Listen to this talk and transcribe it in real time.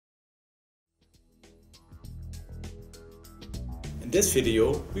In this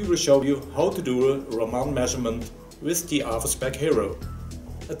video we will show you how to do a Raman measurement with the AvaSpec Hero.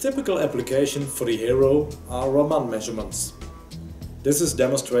 A typical application for the Hero are Raman measurements. This is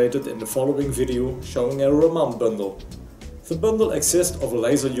demonstrated in the following video showing a Raman bundle. The bundle consists of a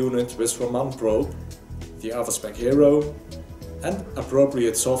laser unit with Raman probe, the AvaSpec Hero and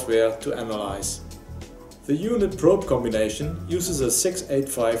appropriate software to analyze. The unit probe combination uses a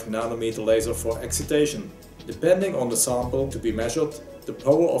 685 nanometer laser for excitation. Depending on the sample to be measured, the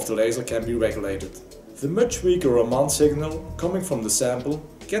power of the laser can be regulated. The much weaker Raman signal coming from the sample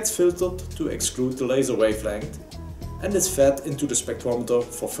gets filtered to exclude the laser wavelength and is fed into the spectrometer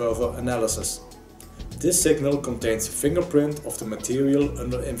for further analysis. This signal contains a fingerprint of the material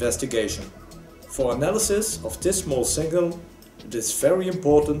under investigation. For analysis of this small signal, it is very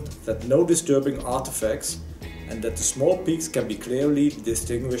important that no disturbing artifacts and that the small peaks can be clearly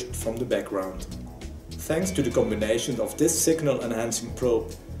distinguished from the background. Thanks to the combination of this signal enhancing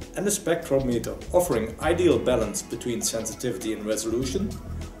probe and a spectrometer offering ideal balance between sensitivity and resolution,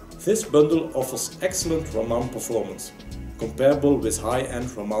 this bundle offers excellent Raman performance, comparable with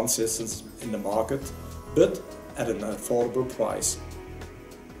high-end Raman systems in the market, but at an affordable price.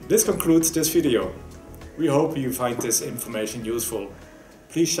 This concludes this video. We hope you find this information useful.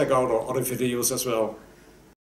 Please check out our other videos as well.